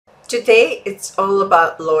Today, it's all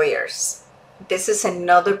about lawyers. This is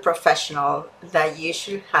another professional that you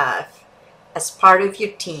should have as part of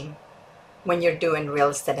your team when you're doing real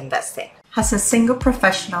estate investing. As a single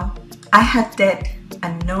professional, I had debt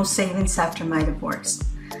and no savings after my divorce.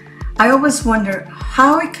 I always wonder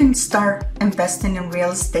how I can start investing in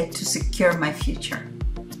real estate to secure my future.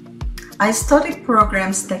 I studied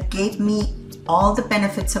programs that gave me all the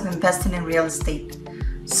benefits of investing in real estate.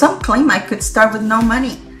 Some claim I could start with no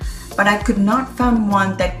money, but I could not find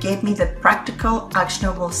one that gave me the practical,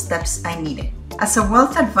 actionable steps I needed. As a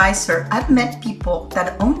wealth advisor, I've met people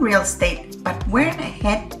that own real estate but weren't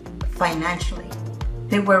ahead financially.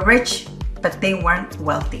 They were rich, but they weren't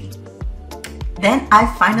wealthy. Then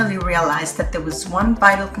I finally realized that there was one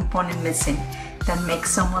vital component missing that makes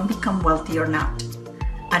someone become wealthy or not.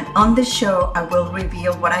 And on this show, I will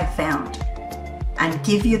reveal what I found and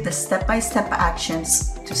give you the step-by-step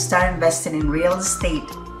actions to start investing in real estate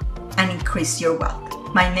and increase your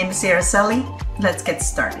wealth. My name is Araceli. Let's get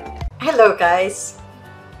started. Hello guys.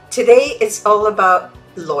 Today is all about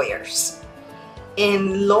lawyers.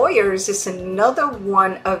 And lawyers is another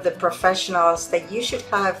one of the professionals that you should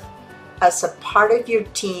have as a part of your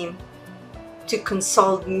team to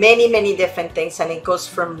consult many different things. And it goes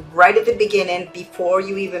from right at the beginning before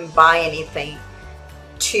you even buy anything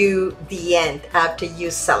to the end after you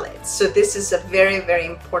sell it. So this is a very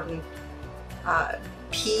important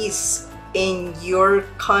piece in your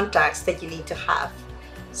contacts that you need to have.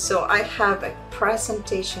 So I have a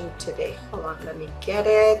presentation today. Hold on, let me get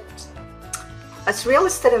it. As real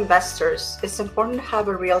estate investors, it's important to have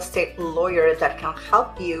a real estate lawyer that can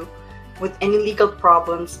help you with any legal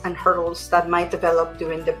problems and hurdles that might develop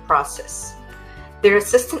during the process. Their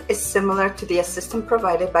assistance is similar to the assistance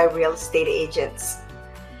provided by real estate agents,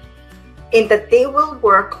 in that they will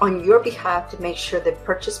work on your behalf to make sure the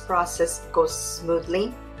purchase process goes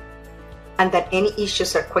smoothly and that any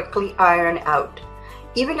issues are quickly ironed out.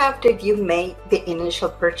 Even after you've made the initial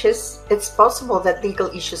purchase, it's possible that legal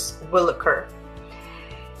issues will occur.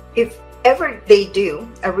 If ever they do,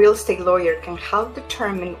 a real estate lawyer can help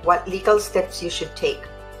determine what legal steps you should take.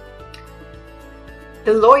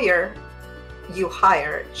 The lawyer you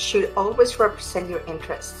hire should always represent your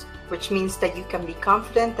interests, which means that you can be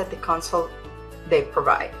confident that the counsel they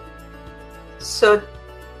provide. So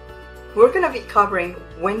we're going to be covering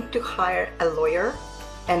when to hire a lawyer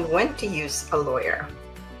and when to use a lawyer.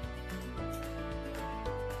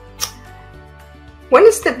 When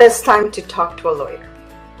is the best time to talk to a lawyer?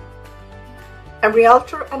 A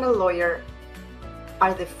realtor and a lawyer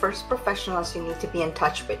are the first professionals you need to be in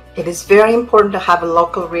touch with. It is very important to have a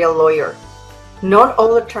local real lawyer. Not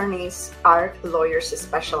all attorneys are lawyers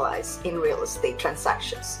specialized in real estate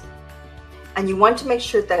transactions. And you want to make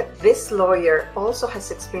sure that this lawyer also has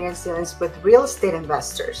experience dealing with real estate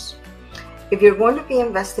investors. If you're going to be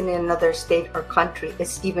investing in another state or country,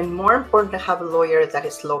 it's even more important to have a lawyer that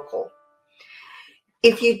is local.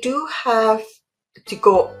 If you do have to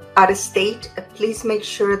go out of state, please make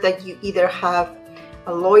sure that you either have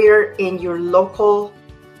a lawyer in your local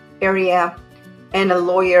area and a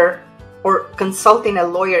lawyer or consulting a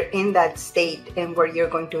lawyer in that state and where you're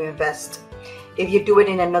going to invest. If you do it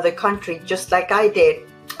in another country, just like I did,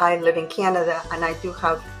 I live in Canada and I do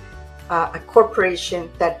have a corporation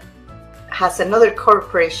that has another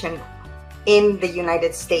corporation in the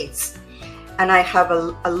United States. And I have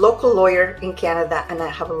a local lawyer in Canada and I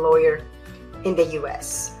have a lawyer in the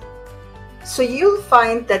US. So you'll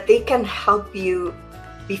find that they can help you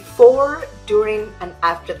before, during, and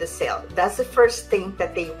after the sale. That's the first thing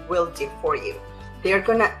that they will do for you. They're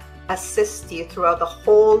going to assist you throughout the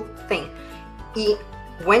whole thing,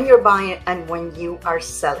 when you're buying and when you are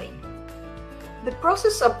selling. The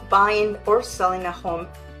process of buying or selling a home,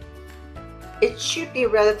 it should be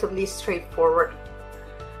relatively straightforward.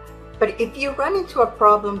 But if you run into a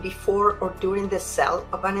problem before or during the sale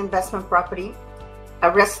of an investment property, a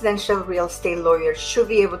residential real estate lawyer should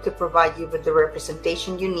be able to provide you with the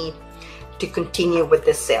representation you need to continue with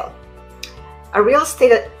the sale. A real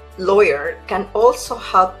estate lawyer can also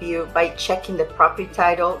help you by checking the property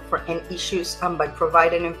title for any issues and by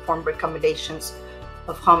providing informed recommendations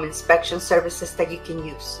of home inspection services that you can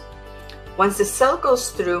use. Once the sale goes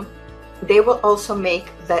through, they will also make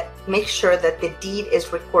sure that the deed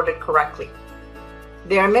is recorded correctly.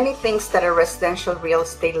 There are many things that a residential real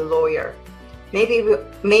estate lawyer may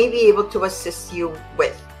be able to assist you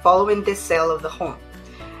with following the sale of the home.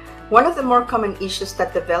 One of the more common issues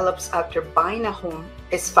that develops after buying a home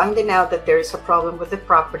is finding out that there is a problem with the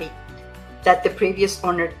property that the previous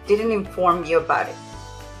owner didn't inform you about it.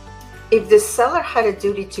 If the seller had a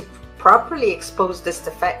duty to properly expose these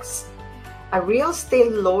defects, A real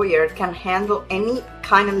estate lawyer can handle any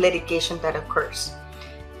kind of litigation that occurs.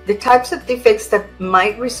 The types of defects that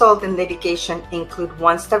might result in litigation include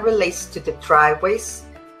ones that relates to the driveways,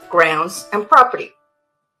 grounds, and property.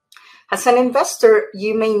 As an investor,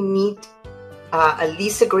 you may need a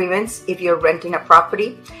lease agreements if you're renting a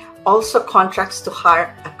property, also contracts to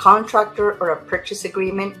hire a contractor or a purchase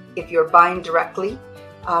agreement if you're buying directly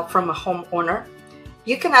from a homeowner.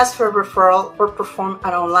 You can ask for a referral or perform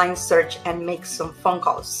an online search and make some phone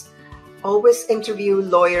calls. Always interview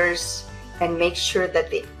lawyers and make sure that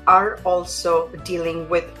they are also dealing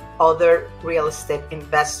with other real estate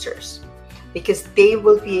investors, because they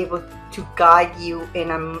will be able to guide you in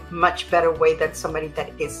a much better way than somebody that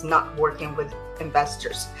is not working with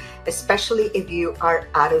investors, especially if you are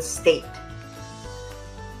out of state.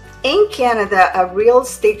 In Canada, a real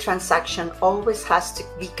estate transaction always has to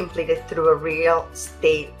be completed through a real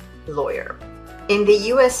estate lawyer. In the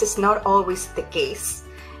US, it's not always the case.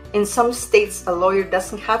 In some states, a lawyer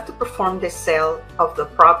doesn't have to perform the sale of the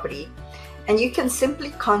property, and you can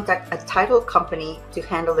simply contact a title company to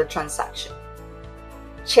handle the transaction.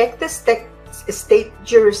 Check the state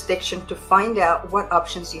jurisdiction to find out what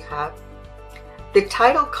options you have. The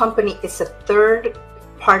title company is a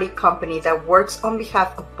third-party company that works on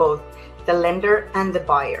behalf of both the lender and the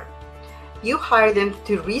buyer. You hire them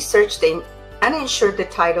to research and ensure the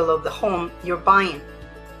title of the home you're buying.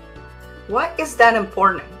 Why is that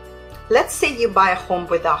important? Let's say you buy a home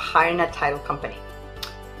without hiring a title company.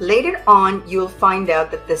 Later on, you'll find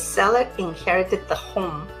out that the seller inherited the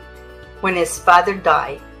home when his father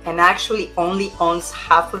died and actually only owns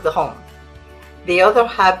half of the home. The other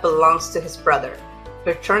half belongs to his brother,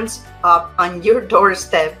 who turns up on your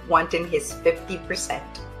doorstep wanting his 50%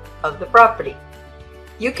 of the property.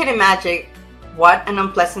 You can imagine what an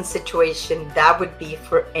unpleasant situation that would be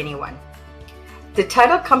for anyone. The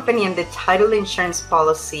title company and the title insurance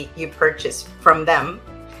policy you purchase from them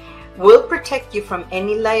will protect you from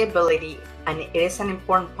any liability, and it is an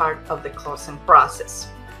important part of the closing process.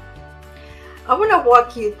 I want to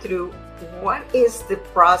walk you through what is the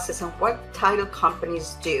process and what title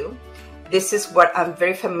companies do. This is what I'm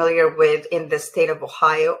very familiar with in the state of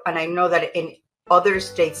Ohio, and I know that in other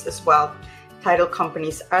states as well, title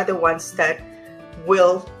companies are the ones that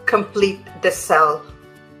will complete the sale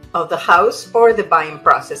of the house or the buying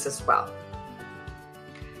process as well.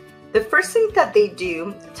 The first thing that they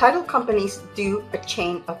do, title companies do a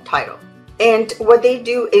chain of title. And what they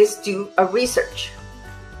do is do a research.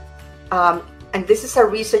 And this is a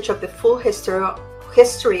research of the full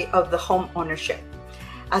history of the home ownership.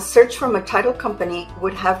 A search from a title company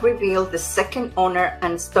would have revealed the second owner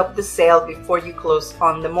and stopped the sale before you close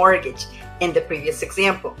on the mortgage in the previous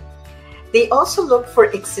example. They also look for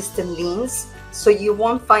existing liens, so you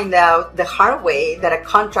won't find out the hard way that a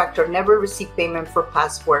contractor never received payment for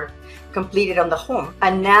past work completed on the home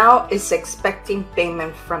and now is expecting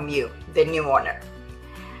payment from you, the new owner.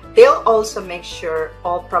 They'll also make sure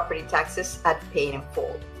all property taxes are paid in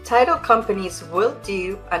full. Title companies will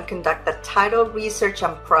do and conduct a title research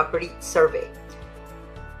and property survey.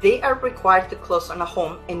 They are required to close on a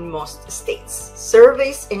home in most states.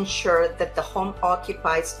 Surveys ensure that the home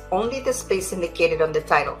occupies only the space indicated on the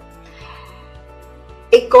title.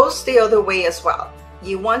 It goes the other way as well.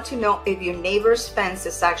 You want to know if your neighbor's fence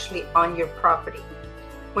is actually on your property.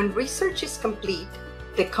 When research is complete,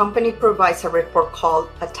 the company provides a report called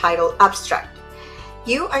a title abstract.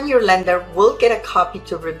 You and your lender will get a copy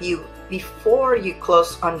to review before you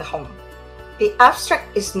close on the home. The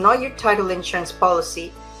abstract is not your title insurance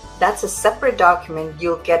policy. That's a separate document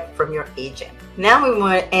you'll get from your agent. Now we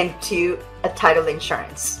move into a title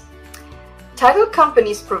insurance. Title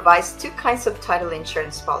companies provide two kinds of title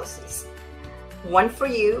insurance policies. One for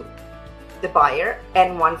you, the buyer,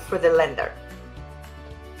 and one for the lender.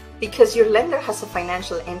 Because your lender has a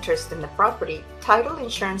financial interest in the property, title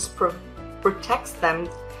insurance protects them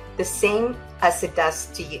the same as it does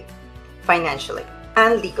to you, financially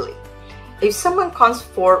and legally. If someone comes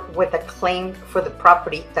forward with a claim for the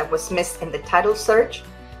property that was missed in the title search,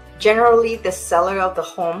 generally the seller of the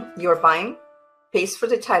home you're buying pays for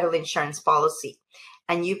the title insurance policy,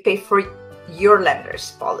 and you pay for your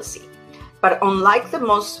lender's policy. But unlike the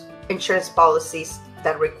most insurance policies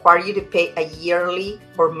that require you to pay a yearly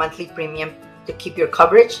or monthly premium to keep your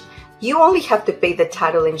coverage, you only have to pay the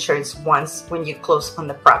title insurance once when you close on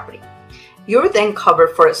the property. You're then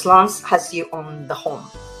covered for as long as you own the home,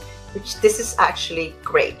 which this is actually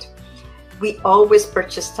great. We always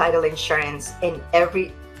purchase title insurance in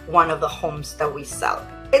every one of the homes that we sell.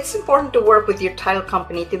 It's important to work with your title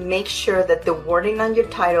company to make sure that the wording on your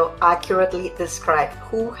title accurately describes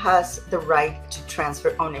who has the right to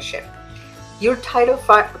transfer ownership. Your title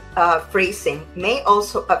phrasing may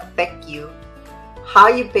also affect you how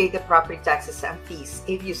you pay the property taxes and fees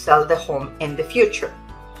if you sell the home in the future.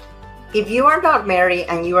 If you are not married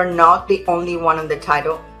and you are not the only one on the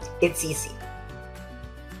title, it's easy.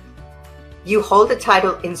 You hold the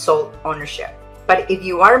title in sole ownership. But if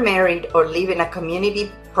you are married or live in a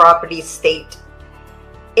community property state,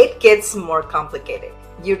 it gets more complicated.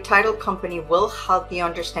 Your title company will help you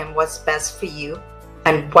understand what's best for you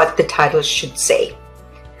and what the title should say.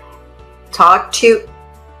 Talk to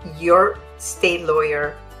your state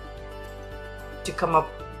lawyer to come up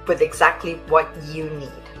with exactly what you need.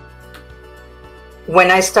 When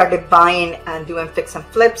I started buying and doing fix and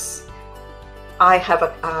flips, I have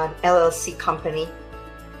an LLC company,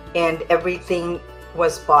 and everything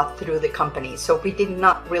was bought through the company. So we did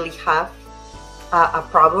not really have a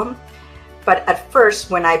problem. But at first,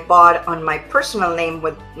 when I bought on my personal name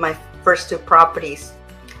with my first two properties,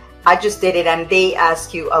 I just did it, and they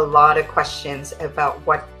ask you a lot of questions about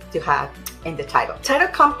what to have in the title. Title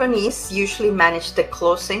companies usually manage the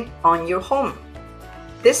closing on your home.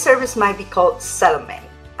 This service might be called settlement,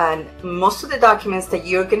 and most of the documents that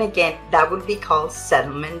you're gonna get, that would be called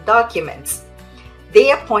settlement documents.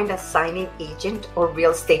 They appoint a signing agent or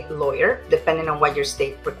real estate lawyer, depending on what your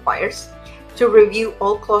state requires, to review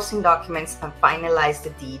all closing documents and finalize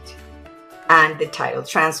the deed and the title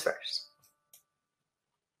transfers.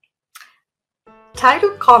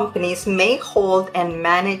 Title companies may hold and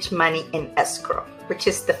manage money in escrow, which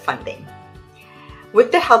is the funding,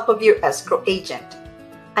 with the help of your escrow agent.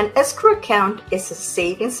 An escrow account is a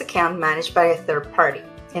savings account managed by a third party,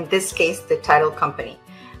 in this case the title company,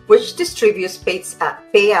 which distributes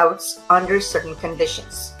payouts under certain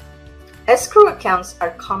conditions. Escrow accounts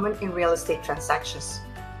are common in real estate transactions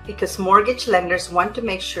because mortgage lenders want to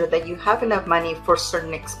make sure that you have enough money for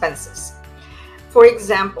certain expenses. For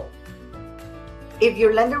example, if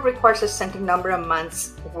your lender requires a certain number of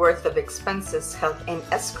months worth of expenses held in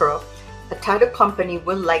escrow, a title company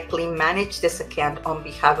will likely manage this account on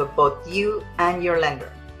behalf of both you and your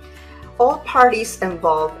lender. All parties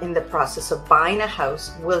involved in the process of buying a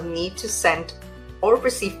house will need to send or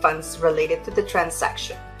receive funds related to the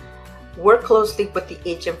transaction. Work closely with the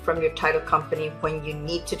agent from your title company when you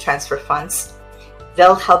need to transfer funds.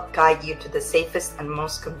 They'll help guide you to the safest and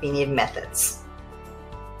most convenient methods.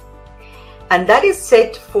 And that is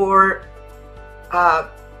it for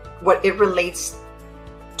what it relates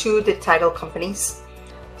to the title companies.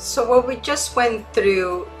 So what we just went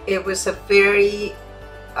through, it was a very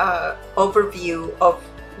overview of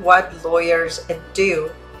what lawyers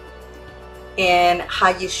do and how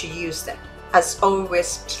you should use them. As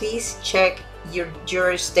always, please check your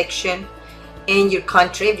jurisdiction in your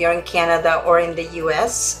country, if you're in Canada or in the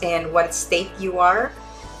US, and what state you are,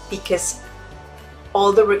 because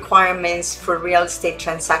all the requirements for real estate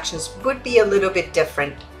transactions would be a little bit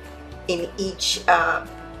different in each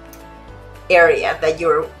area that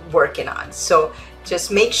you're working on. So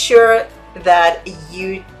just make sure that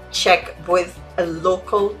you check with a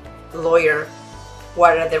local lawyer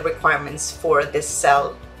what are the requirements for the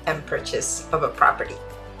sale and purchase of a property.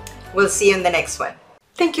 We'll see you in the next one.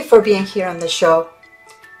 Thank you for being here on the show.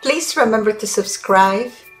 Please remember to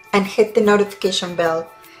subscribe and hit the notification bell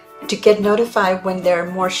to get notified when there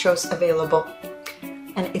are more shows available.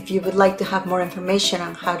 And if you would like to have more information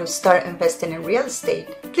on how to start investing in real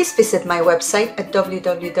estate, please visit my website at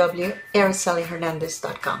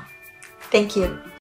www.aracelyhernandez.com. Thank you.